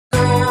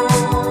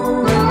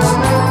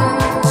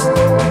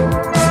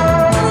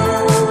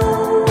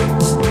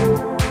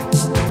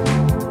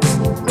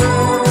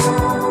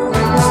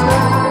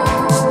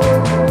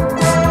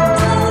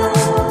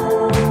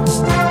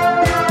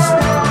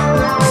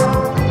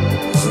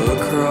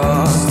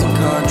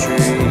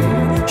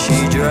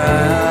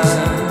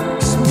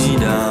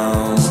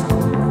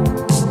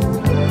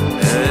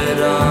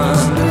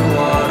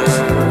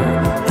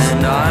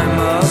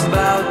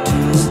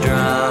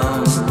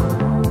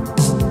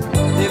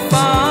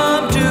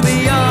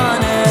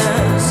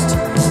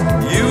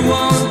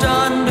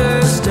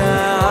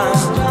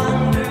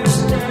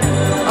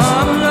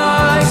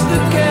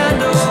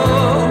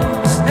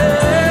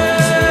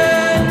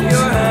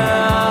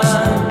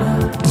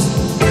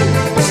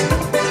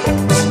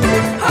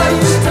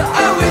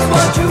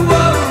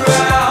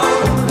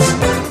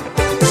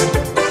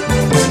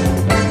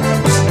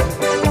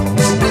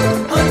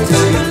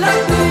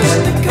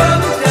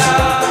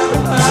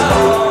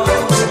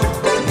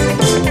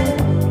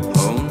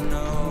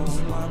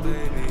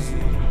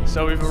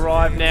So we've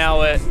arrived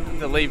now at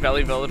the Lee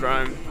Valley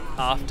Velodrome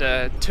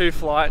after 2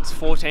 flights,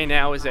 14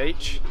 hours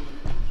each,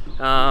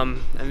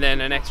 and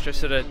then an extra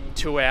sort of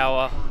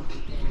 2-hour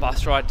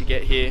bus ride to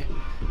get here.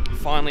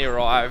 Finally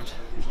arrived,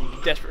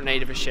 desperate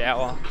need of a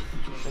shower.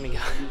 Gonna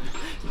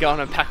go on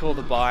and pack all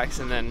the bikes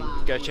and then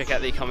go check out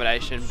the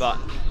accommodation. But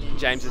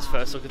James's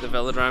first look at the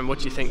Velodrome. What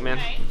do you think, man?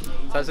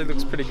 It actually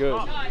looks pretty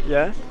good.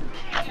 Yeah?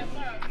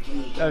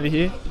 Over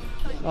here.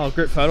 Oh,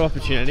 great photo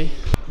opportunity.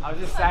 I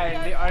was just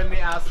saying, the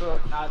only outdoor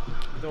like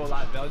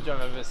velodrome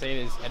I've ever seen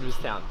is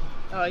TTOWN.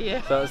 Oh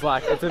yeah. So it's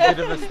like, it's a bit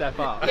of a step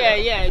up.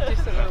 Yeah,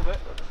 just a little bit.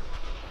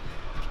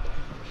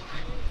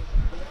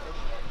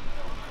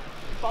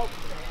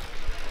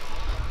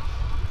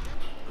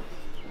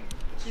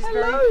 She's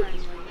very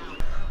friendly now.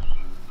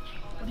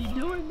 What are you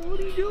doing? What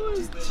are you doing?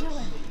 Just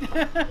chilling.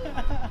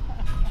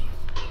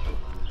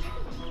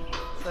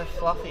 So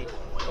fluffy.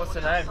 What's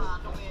her name?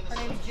 Her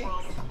name's Jinx.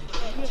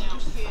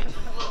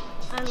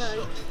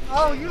 Hello.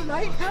 Oh, you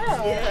like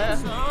her? Yeah.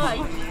 Hi.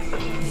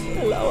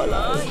 Hello,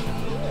 hello.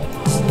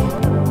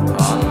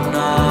 I'm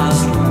not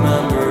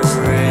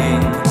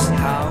remembering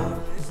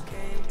how it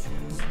came to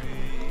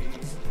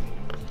be.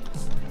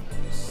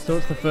 So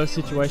what's the first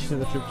situation of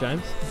the trip,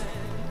 James?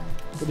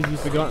 What have you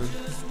forgotten?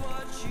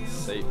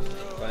 Seat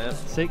clamp.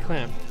 Seat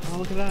clamp. Oh,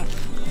 look at that.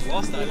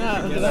 Lost Look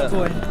at that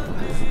boy.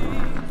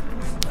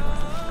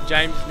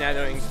 James is now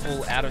doing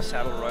full out of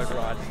saddle road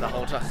rides the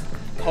whole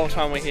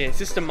time we're here. It's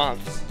just a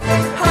month.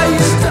 I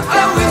used to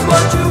always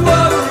want you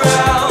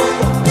around.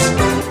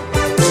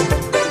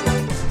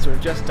 So we've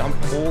just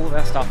dumped all of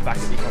our stuff back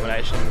at the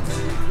accommodation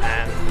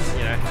and,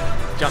 you know,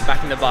 jumped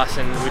back in the bus,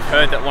 and we've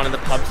heard that one of the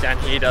pubs down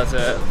here does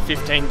a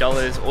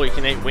 $15 all you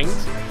can eat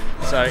wings.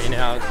 So in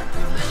our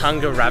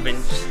hunger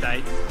ravaged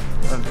state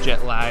of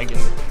jet lag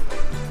and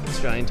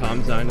Australian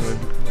time zone, we're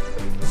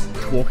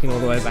walking all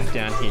the way back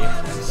down here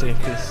to see if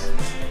this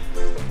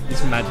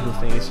magical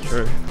thing is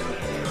true.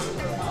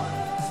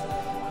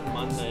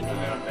 Monday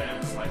night.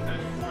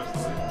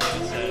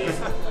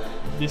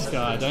 This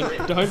guy,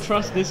 don't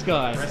trust this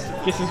guy.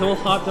 Gets us all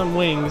hyped on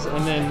wings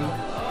and then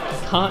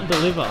can't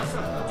deliver.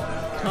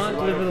 Can't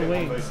deliver the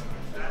wings.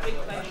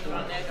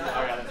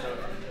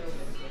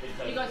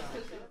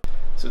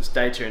 So it's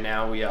day 2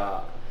 now. We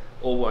all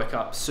woke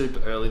up super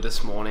early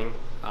this morning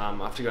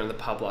after going to the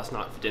pub last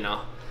night for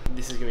dinner.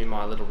 This is gonna be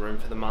my little room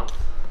for the month.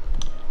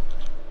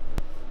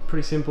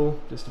 Pretty simple,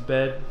 just a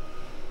bed,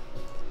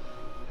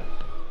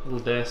 little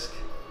desk,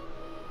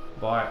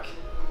 bike,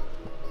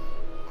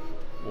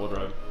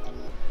 wardrobe.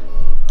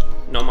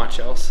 Not much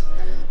else,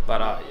 but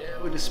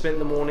yeah, we just spent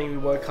the morning. We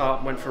woke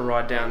up, went for a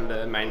ride down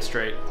the main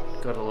street,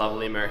 got a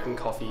lovely American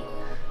coffee,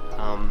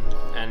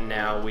 and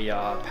now we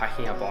are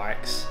packing our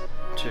bikes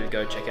to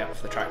go check out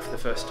for the track for the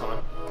first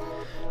time.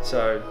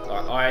 So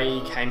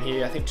I came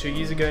here I think 2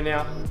 years ago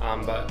now,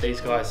 but these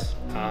guys,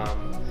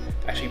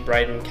 actually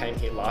Braden came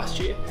here last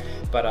year,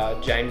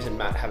 but James and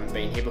Matt haven't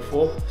been here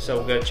before, so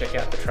we'll go check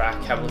out the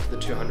track, have a look at the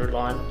 200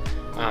 line,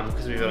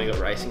 because we've only got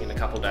racing in a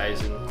couple of days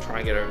and try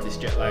and get over this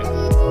jet lag.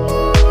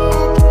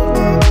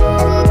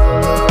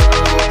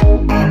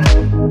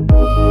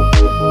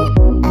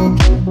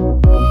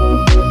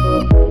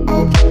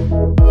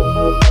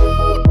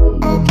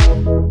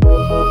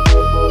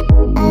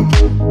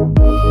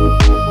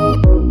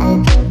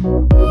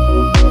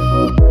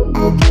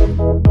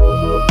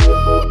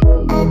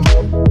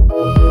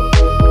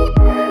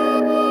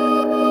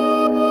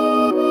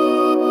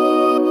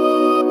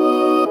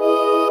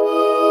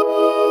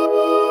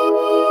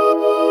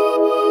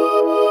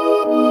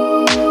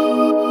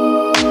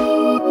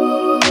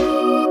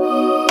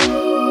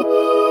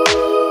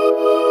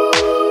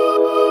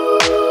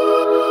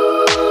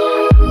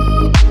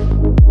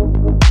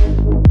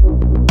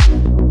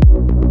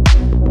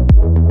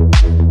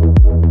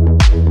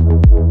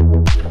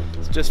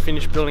 Just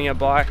finished building our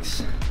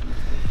bikes,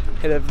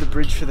 head over the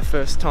bridge for the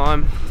first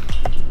time.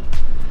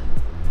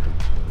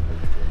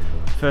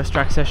 First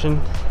track session.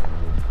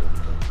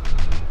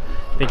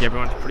 I think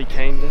everyone's pretty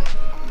keen to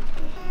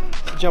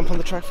jump on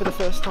the track for the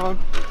first time,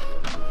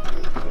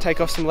 take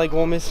off some leg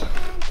warmers,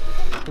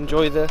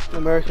 enjoy the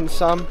American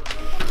sun.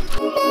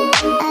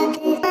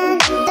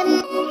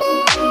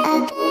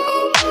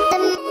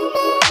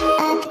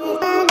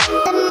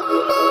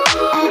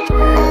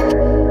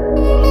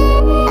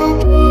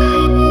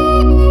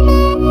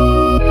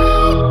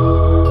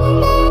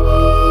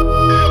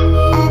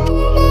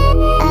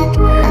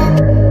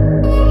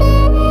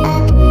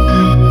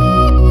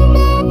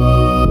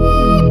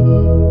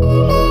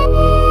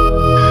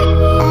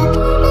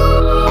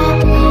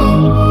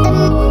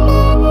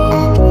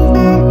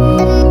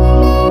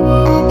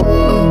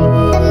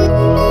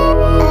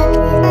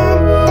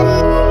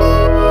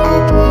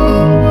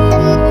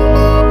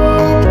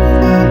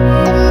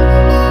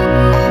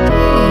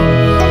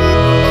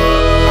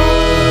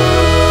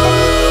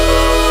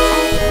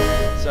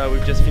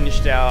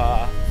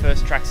 Our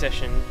first track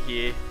session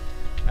here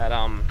at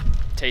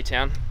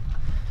TTOWN,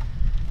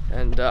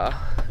 and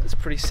it's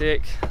pretty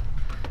sick.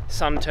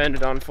 Sun turned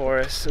it on for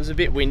us. It was a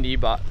bit windy,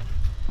 but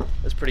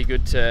it was pretty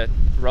good to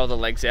roll the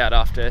legs out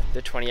after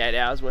the 28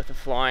 hours worth of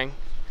flying.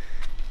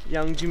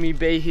 Young Jimmy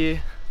B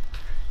here.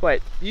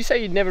 Wait, you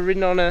say you'd never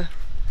ridden on a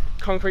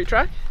concrete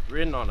track?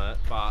 Ridden on it,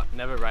 but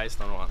never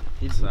raced on one.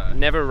 He's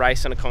never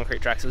raced on a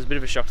concrete track, so it was a bit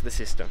of a shock to the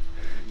system.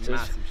 So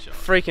Massive shock.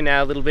 Freaking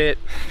out a little bit.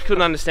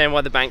 Couldn't understand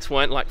why the banks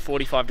weren't like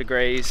 45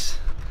 degrees.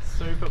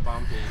 Super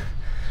bumpy.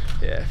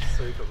 Yeah,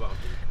 Super bumpy.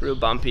 real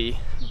bumpy,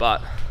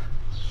 but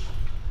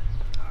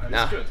It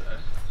was good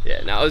though.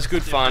 yeah, no, it was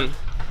good fun.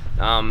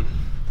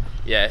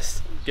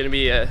 Yes, gonna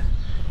be a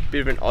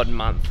bit of an odd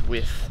month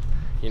with,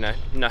 you know,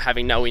 not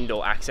having no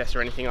indoor access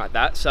or anything like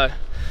that. So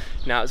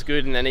no, it was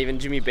good. And then even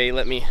Jimmy B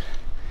let me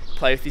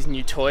play with his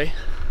new toy.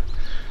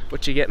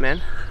 What you get,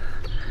 man?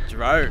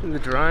 Drone. The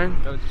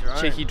drone. Got a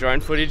drone. Cheeky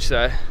drone footage.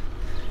 So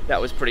that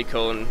was pretty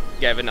cool and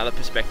gave another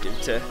perspective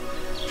to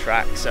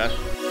track. So.